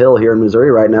Capitol Hill here in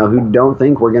Missouri right now who don't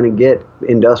think we're going to get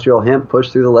industrial hemp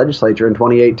pushed through the legislature in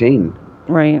 2018.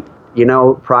 Right. You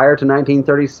know, prior to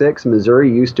 1936,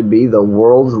 Missouri used to be the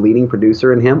world's leading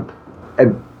producer in hemp.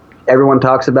 Everyone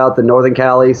talks about the Northern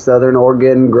Cali, Southern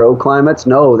Oregon grow climates.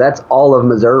 No, that's all of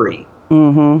Missouri.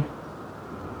 Mm-hmm.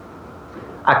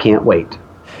 I can't wait.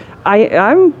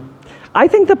 I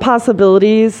think the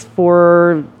possibilities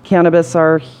for cannabis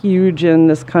are huge in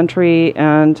this country,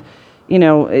 and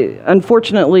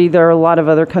unfortunately, there are a lot of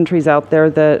other countries out there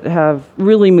that have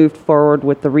really moved forward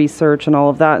with the research and all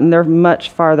of that, and they're much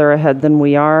farther ahead than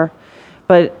we are.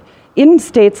 But in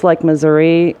states like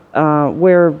Missouri,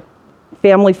 where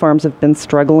family farms have been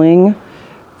struggling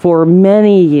for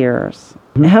many years,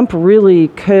 hemp really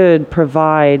could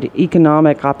provide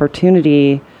economic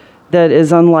opportunity that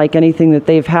is unlike anything that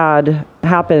they've had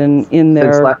happen in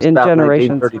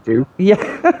generations. 1932. Yeah,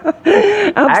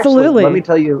 absolutely.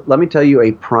 Actually, let me tell you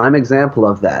a prime example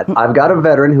of that. I've got a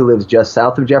veteran who lives just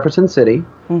south of Jefferson City.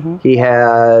 Mm-hmm. He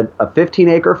had a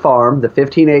 15-acre farm.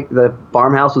 The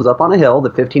farmhouse was up on a hill.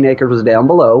 The 15 acres was down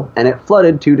below, and it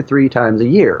flooded 2 to 3 times a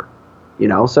year.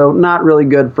 So not really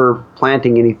good for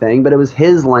planting anything, but it was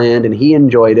his land, and he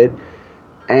enjoyed it.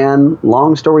 And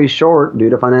long story short, due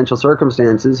to financial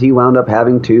circumstances, he wound up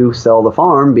having to sell the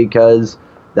farm because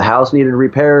the house needed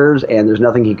repairs and there's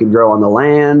nothing he could grow on the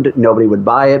land. Nobody would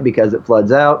buy it because it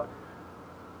floods out.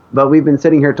 But we've been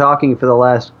sitting here talking for the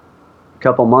last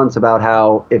couple months about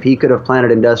how if he could have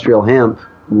planted industrial hemp,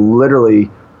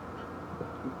 literally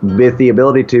with the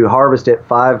ability to harvest it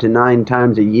 5 to 9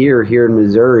 times a year here in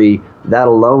Missouri, that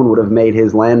alone would have made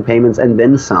his land payments and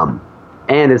then some.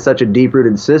 And it's such a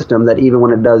deep-rooted system that even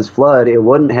when it does flood, it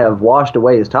wouldn't have washed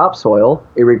away his topsoil.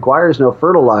 It requires no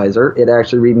fertilizer. It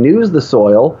actually renews the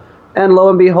soil. And lo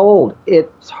and behold,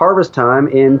 it's harvest time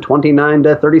in 29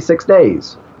 to 36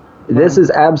 days. This is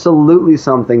absolutely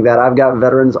something that I've got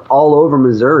veterans all over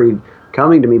Missouri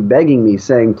coming to me, begging me,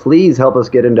 saying, please help us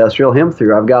get industrial hemp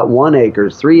through. I've got 1 acre,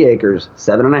 3 acres,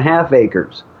 7.5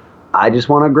 acres. I just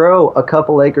want to grow a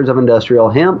couple acres of industrial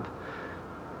hemp.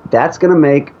 That's going to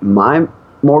make my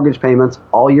mortgage payments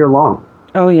all year long.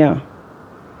 Oh, yeah.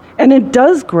 And it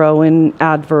does grow in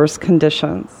adverse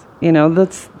conditions.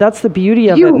 That's the beauty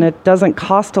of it, and it doesn't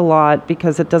cost a lot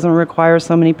because it doesn't require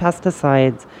so many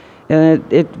pesticides.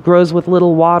 And it grows with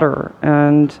little water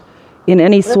and in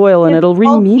any soil, and it'll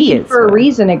remediate for a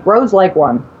reason. It grows like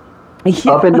one.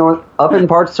 Yeah. Up in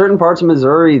certain parts of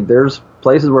Missouri, there's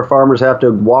places where farmers have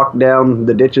to walk down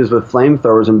the ditches with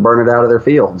flamethrowers and burn it out of their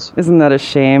fields. Isn't that a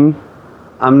shame?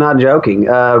 I'm not joking.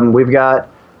 We've got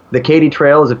the Katy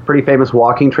Trail is a pretty famous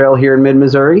walking trail here in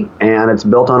mid-Missouri, and it's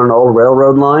built on an old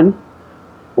railroad line.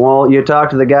 Well, you talk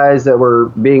to the guys that were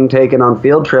being taken on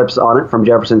field trips on it from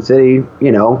Jefferson City,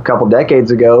 a couple decades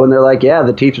ago, and they're like, yeah,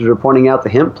 the teachers were pointing out the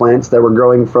hemp plants that were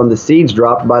growing from the seeds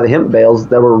dropped by the hemp bales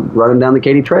that were running down the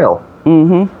Katy Trail.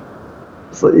 Mm-hmm.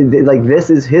 So, this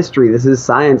is history, this is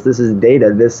science, this is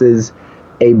data, this is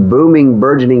a booming,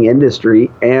 burgeoning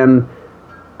industry, and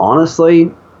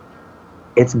honestly,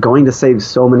 it's going to save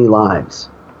so many lives.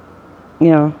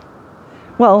 Yeah.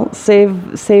 Well,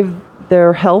 save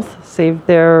their health, save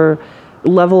their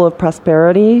level of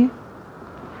prosperity.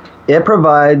 It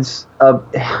provides a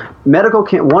medical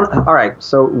all right,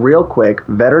 so real quick,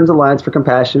 Veterans Alliance for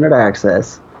Compassionate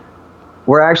Access,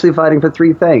 we're actually fighting for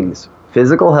 3 things: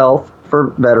 physical health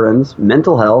for veterans,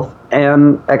 mental health,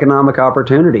 and economic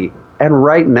opportunity. And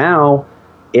right now,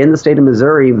 in the state of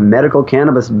Missouri, medical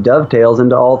cannabis dovetails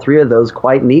into all 3 of those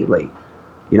quite neatly.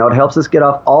 It helps us get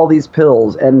off all these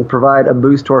pills and provide a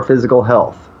boost to our physical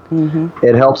health. Mm-hmm.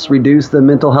 It helps reduce the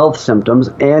mental health symptoms,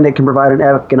 and it can provide an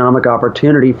economic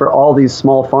opportunity for all these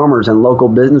small farmers and local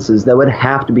businesses that would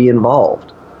have to be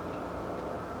involved.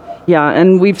 Yeah,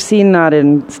 and we've seen that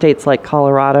in states like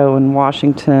Colorado and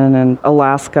Washington and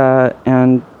Alaska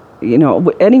and,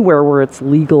 anywhere where it's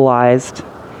legalized.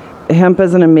 Hemp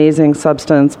is an amazing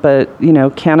substance, but,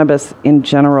 cannabis in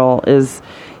general is,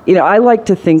 I like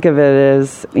to think of it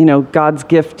as, God's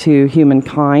gift to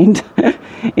humankind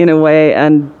in a way.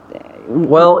 And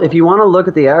well, if you want to look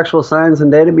at the actual science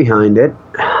and data behind it,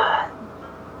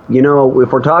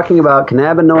 if we're talking about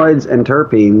cannabinoids and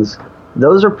terpenes,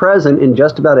 those are present in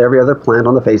just about every other plant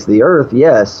on the face of the earth,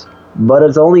 yes, but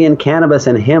it's only in cannabis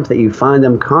and hemp that you find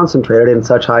them concentrated in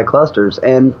such high clusters.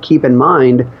 And keep in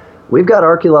mind, we've got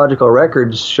archaeological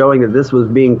records showing that this was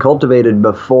being cultivated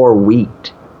before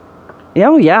wheat.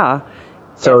 Oh, yeah.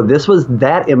 So this was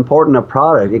that important a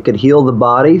product. It could heal the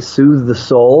body, soothe the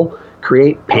soul,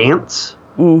 create pants.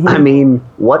 Mm-hmm. I mean,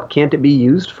 what can't it be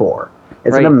used for?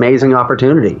 It's an amazing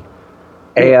opportunity.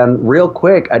 And real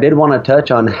quick, I did want to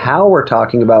touch on how we're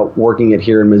talking about working it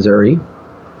here in Missouri.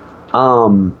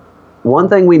 One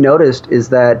thing we noticed is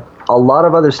that a lot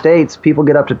of other states, people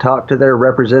get up to talk to their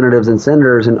representatives and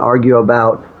senators and argue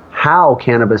about how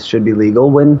cannabis should be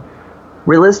legal, when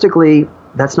realistically,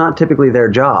 that's not typically their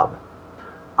job.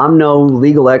 I'm no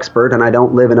legal expert and I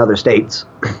don't live in other states,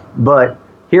 but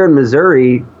here in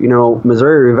Missouri,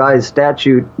 Missouri Revised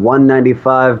Statute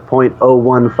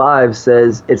 195.015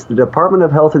 says it's the Department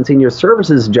of Health and Senior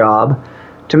Services' job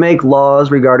to make laws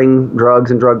regarding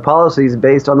drugs and drug policies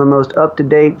based on the most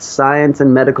up-to-date science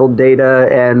and medical data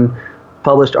and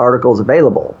published articles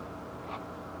available.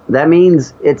 That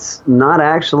means it's not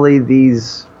actually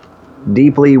these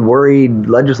deeply worried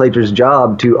legislatures'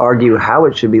 job to argue how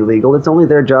it should be legal. It's only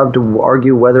their job to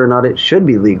argue whether or not it should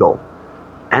be legal.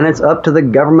 And it's up to the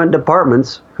government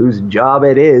departments, whose job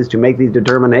it is to make these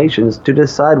determinations, to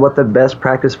decide what the best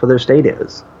practice for their state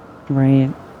is. Right.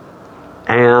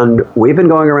 And we've been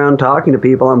going around talking to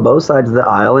people on both sides of the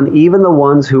aisle, and even the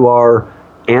ones who are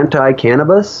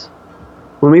anti-cannabis,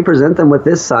 when we present them with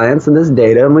this science and this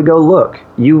data, and we go, look,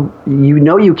 you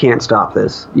know you can't stop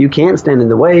this. You can't stand in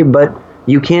the way, but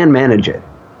you can manage it.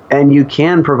 And you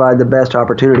can provide the best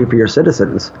opportunity for your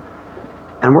citizens.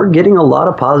 And we're getting a lot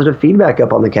of positive feedback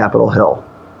up on the Capitol Hill.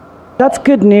 That's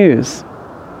good news.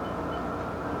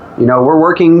 We're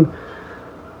working.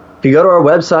 If you go to our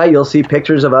website, you'll see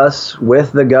pictures of us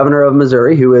with the governor of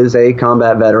Missouri, who is a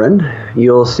combat veteran.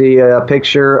 You'll see a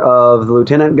picture of the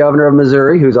lieutenant governor of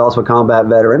Missouri, who's also a combat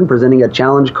veteran, presenting a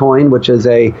challenge coin, which is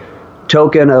a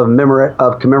token of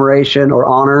commemoration or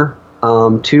honor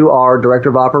to our director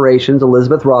of operations,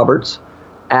 Elizabeth Roberts,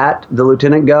 at the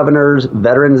Lieutenant Governor's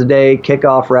Veterans Day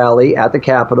kickoff rally at the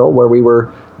Capitol, where we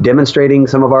were demonstrating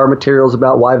some of our materials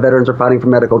about why veterans are fighting for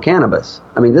medical cannabis.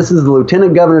 I mean, this is the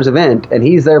Lieutenant Governor's event, and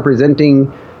he's there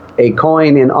presenting a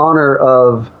coin in honor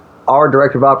of our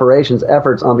Director of Operations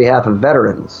efforts on behalf of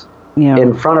veterans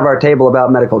in front of our table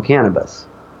about medical cannabis.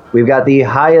 We've got the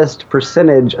highest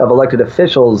percentage of elected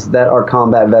officials that are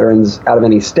combat veterans out of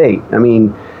any state. I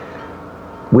mean,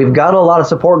 we've got a lot of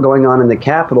support going on in the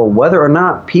Capitol. Whether or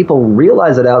not people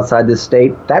realize it outside this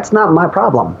state, that's not my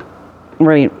problem.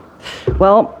 Right.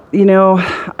 Well,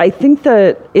 I think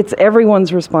that it's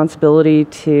everyone's responsibility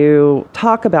to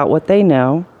talk about what they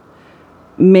know,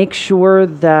 make sure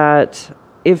that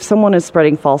if someone is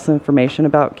spreading false information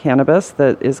about cannabis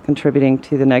that is contributing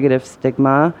to the negative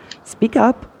stigma, speak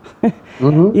up.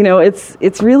 Mm-hmm.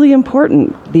 It's really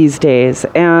important these days,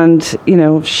 and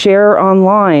share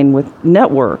online with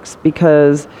networks,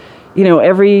 because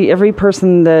every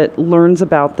person that learns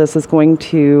about this is going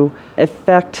to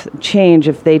affect change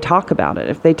if they talk about it.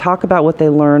 If they talk about what they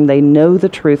learn, they know the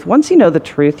truth. Once you know the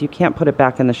truth, you can't put it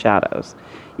back in the shadows.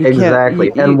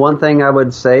 Exactly. And one thing I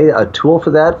would say, a tool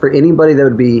for that, for anybody that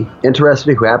would be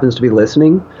interested who happens to be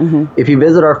listening, mm-hmm. if you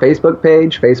visit our Facebook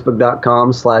page,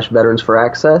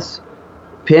 facebook.com/veteransforaccess,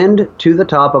 pinned to the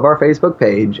top of our Facebook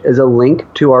page is a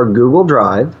link to our Google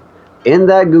Drive. In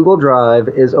that Google Drive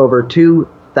is over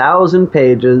 2,000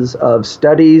 pages of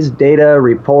studies, data,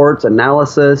 reports,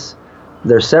 analysis.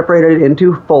 They're separated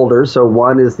into folders. So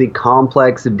one is the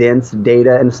complex, dense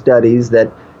data and studies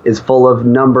that is full of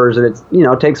numbers, and it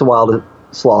takes a while to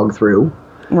slog through.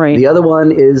 Right. The other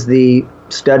one is the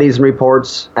studies and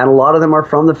reports, and a lot of them are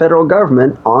from the federal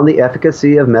government on the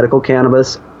efficacy of medical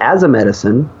cannabis as a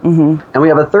medicine. Mm-hmm. And we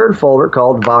have a third folder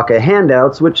called VACA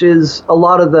Handouts, which is a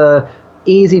lot of the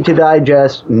easy to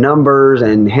digest numbers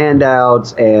and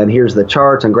handouts, and here's the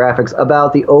charts and graphics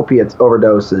about the opiates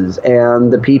overdoses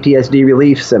and the PTSD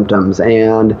relief symptoms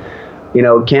and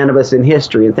cannabis in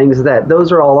history and things like that.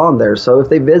 Those are all on there. So if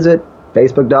they visit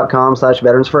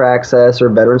facebook.com/veteransforaccess or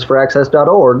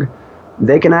veteransforaccess.org,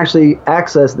 they can actually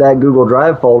access that Google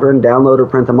Drive folder and download or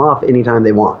print them off anytime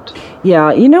they want.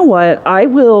 Yeah, you know what? I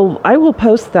will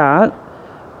post that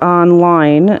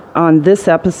online on this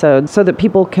episode so that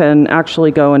people can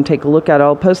actually go and take a look at it.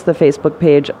 I'll post the Facebook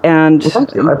page, and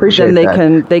I appreciate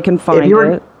then they can find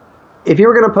it. If you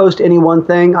were going to post any one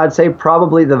thing, I'd say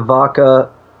probably the VACA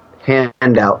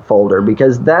handout folder,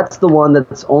 because that's the one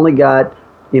that's only got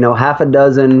half a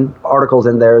dozen articles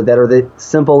in there that are the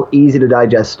simple, easy to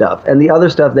digest stuff, and the other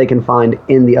stuff they can find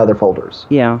in the other folders.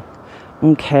 Yeah.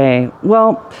 Okay.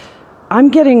 Well, I'm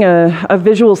getting a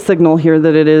visual signal here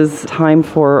that it is time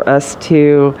for us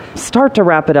to start to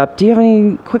wrap it up. Do you have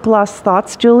any quick last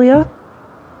thoughts, Julia?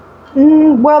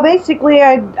 Well, basically,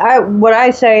 what I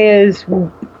say is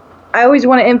I always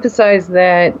want to emphasize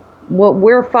that what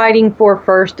we're fighting for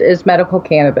first is medical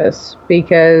cannabis,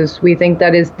 because we think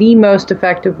that is the most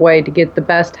effective way to get the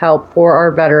best help for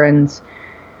our veterans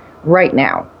right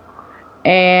now.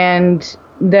 And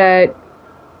that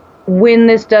when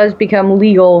this does become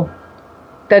legal,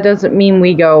 that doesn't mean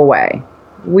we go away.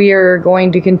 We are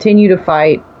going to continue to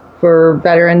fight for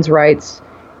veterans' rights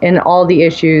in all the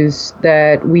issues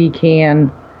that we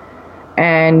can,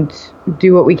 and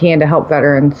do what we can to help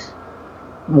veterans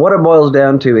what it boils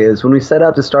down to is when we set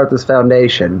out to start this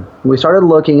foundation, we started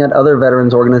looking at other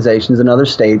veterans organizations in other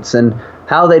states and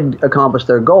how they'd accomplish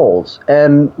their goals.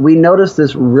 And we noticed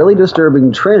this really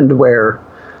disturbing trend where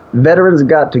veterans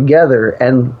got together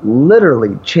and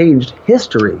literally changed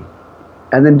history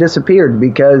and then disappeared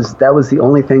because that was the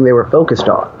only thing they were focused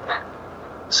on.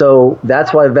 So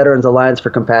that's why Veterans Alliance for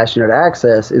Compassionate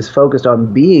Access is focused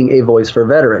on being a voice for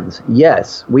veterans.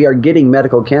 Yes, we are getting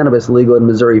medical cannabis legal in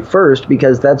Missouri first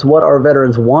because that's what our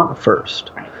veterans want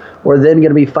first. We're then going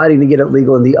to be fighting to get it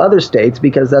legal in the other states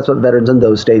because that's what veterans in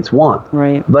those states want.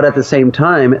 Right. But at the same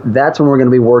time, that's when we're going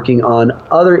to be working on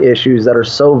other issues that are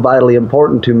so vitally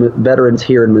important to veterans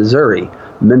here in Missouri.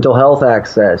 Mental health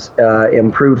access,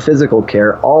 improved physical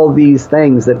care, all these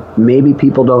things that maybe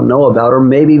people don't know about or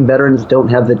maybe veterans don't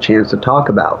have the chance to talk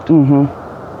about. Mm-hmm.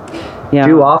 Yeah.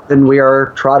 Too often we are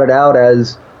trotted out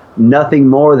as nothing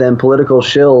more than political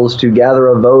shills to gather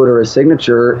a vote or a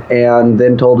signature and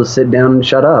then told to sit down and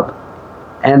shut up.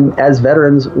 And as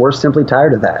veterans, we're simply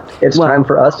tired of that. It's time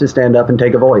for us to stand up and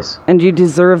take a voice. And you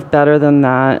deserve better than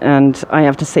that. And I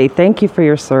have to say thank you for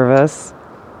your service.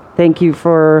 Thank you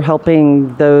for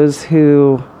helping those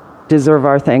who deserve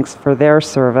our thanks for their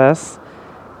service.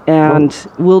 And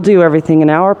we'll do everything in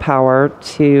our power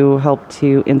to help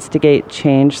to instigate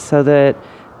change so that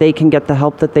they can get the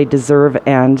help that they deserve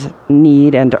and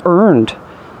need and earned.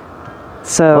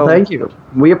 So, thank you.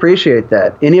 We appreciate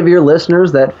that. Any of your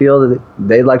listeners that feel that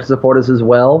they'd like to support us as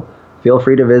well, feel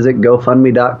free to visit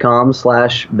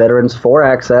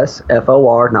GoFundMe.com/Veterans4Access,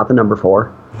 FOR, not the number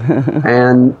 4.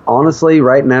 And honestly,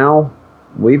 right now,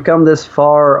 we've come this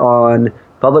far on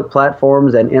public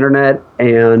platforms and internet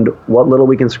and what little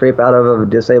we can scrape out of a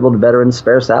disabled veteran's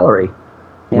spare salary.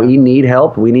 Yeah. We need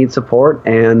help, we need support,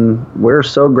 and we're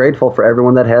so grateful for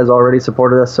everyone that has already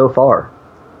supported us so far.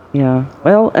 Yeah,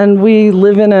 well, and we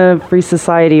live in a free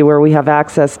society where we have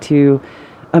access to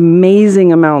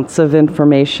amazing amounts of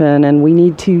information, and we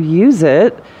need to use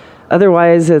it.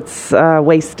 Otherwise, it's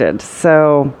wasted.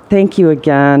 So thank you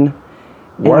again.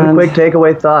 One quick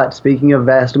takeaway thought, speaking of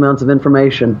vast amounts of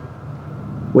information.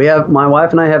 My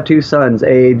wife and I have 2 sons,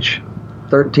 age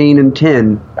 13 and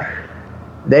 10.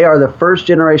 They are the first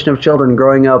generation of children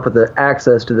growing up with the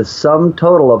access to the sum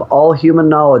total of all human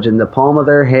knowledge in the palm of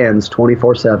their hands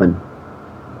 24/7.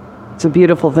 It's a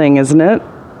beautiful thing, isn't it?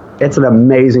 It's an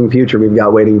amazing future we've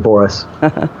got waiting for us.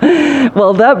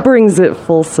 Well, that brings it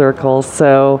full circle.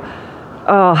 So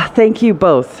thank you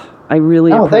both. I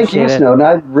really appreciate it. Thank you, Snowden.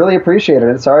 I really appreciate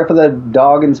it. Sorry for the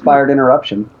dog-inspired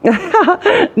interruption.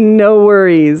 No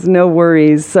worries. No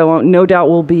worries. So no doubt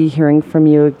we'll be hearing from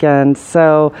you again.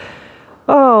 So,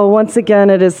 once again,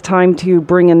 it is time to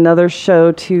bring another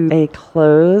show to a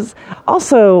close.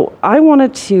 Also, I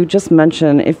wanted to just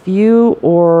mention, if you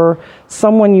or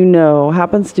someone you know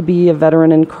happens to be a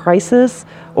veteran in crisis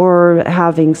or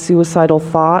having suicidal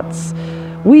thoughts,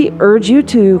 we urge you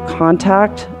to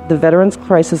contact the Veterans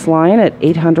Crisis Line at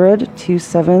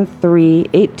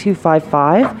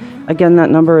 800-273-8255. Again, that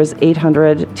number is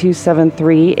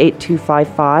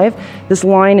 800-273-8255. This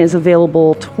line is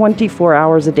available 24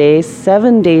 hours a day,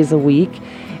 7 days a week.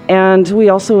 And we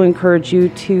also encourage you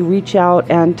to reach out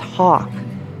and talk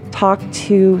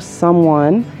to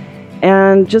someone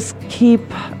and just keep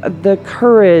the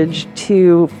courage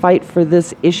to fight for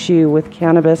this issue with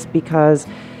cannabis because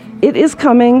it is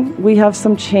coming. We have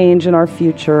some change in our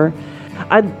future.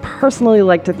 I'd personally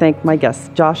like to thank my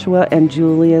guests, Joshua and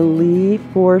Julia Lee,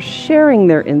 for sharing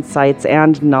their insights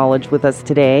and knowledge with us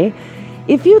today.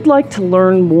 If you'd like to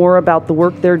learn more about the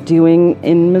work they're doing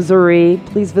in Missouri,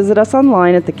 please visit us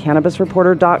online at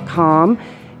thecannabisreporter.com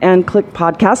and click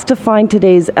podcast to find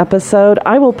today's episode.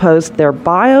 I will post their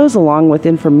bios along with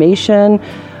information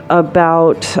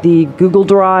about the Google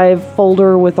Drive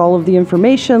folder with all of the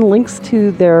information, links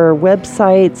to their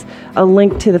websites, a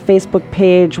link to the Facebook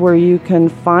page where you can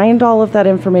find all of that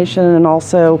information, and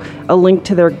also a link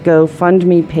to their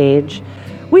GoFundMe page.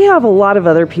 We have a lot of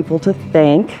other people to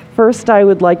thank. First, I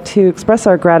would like to express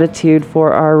our gratitude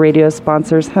for our radio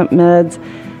sponsors, Hemp Meds,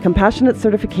 Compassionate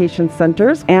Certification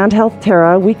Centers, and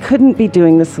HealthTerra. We couldn't be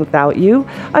doing this without you.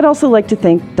 I'd also like to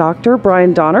thank Dr.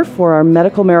 Brian Donner for our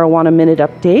Medical Marijuana Minute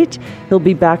Update. He'll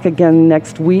be back again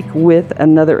next week with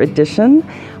another edition.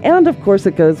 And of course,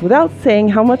 it goes without saying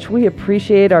how much we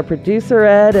appreciate our producer,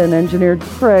 Ed, and engineer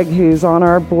Craig, who's on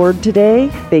our board today.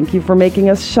 Thank you for making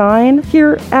us shine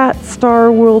here at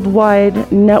Star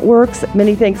Worldwide Networks.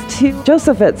 Many thanks to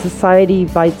Joseph at Society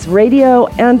Bites Radio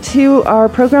and to our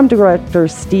program director,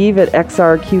 Steve at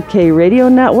XRQK Radio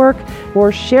Network,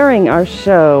 for sharing our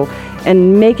show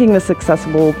and making this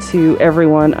accessible to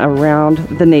everyone around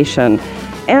the nation.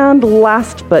 And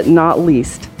last but not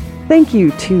least, thank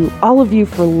you to all of you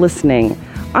for listening.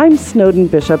 I'm Snowden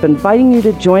Bishop, inviting you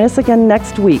to join us again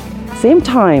next week, same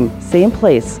time, same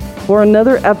place, for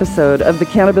another episode of the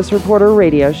Cannabis Reporter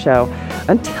Radio Show.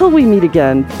 Until we meet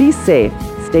again, be safe,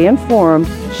 stay informed,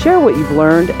 share what you've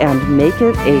learned, and make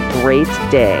it a great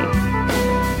day.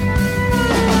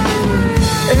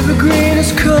 Evergreen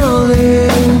is calling,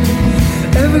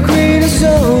 evergreen is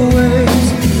always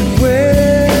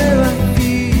where I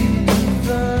feel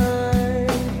fine.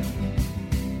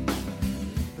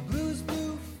 The blues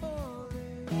blue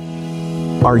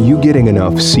falling. Are you getting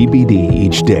enough CBD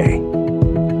each day?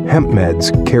 Hemp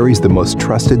Meds carries the most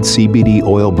trusted CBD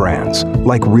oil brands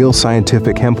like Real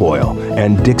Scientific Hemp Oil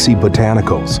and Dixie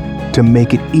Botanicals to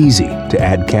make it easy to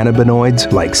add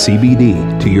cannabinoids like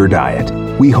CBD to your diet.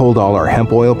 We hold all our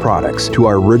hemp oil products to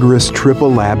our rigorous triple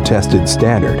lab tested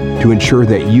standard to ensure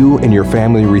that you and your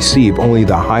family receive only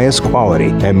the highest quality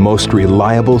and most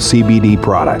reliable CBD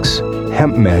products.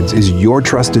 Hemp Meds is your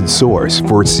trusted source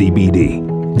for CBD.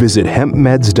 Visit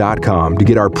hempmeds.com to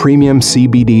get our premium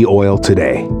CBD oil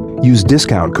today. Use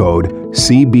discount code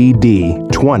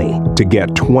CBD20 to get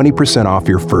 20% off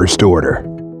your first order.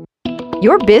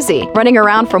 You're busy, running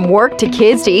around from work to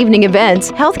kids to evening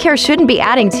events. Healthcare shouldn't be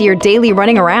adding to your daily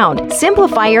running around.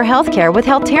 Simplify your healthcare with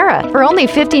Healthterra for only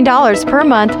 $15 per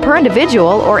month per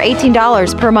individual or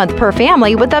 $18 per month per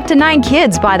family with up to 9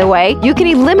 kids, by the way. You can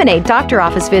eliminate doctor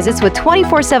office visits with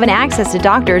 24/7 access to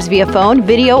doctors via phone,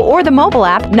 video, or the mobile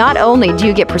app. Not only do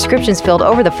you get prescriptions filled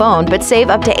over the phone, but save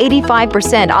up to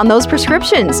 85% on those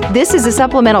prescriptions. This is a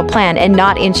supplemental plan and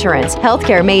not insurance.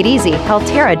 Healthcare made easy.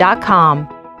 Healthterra.com.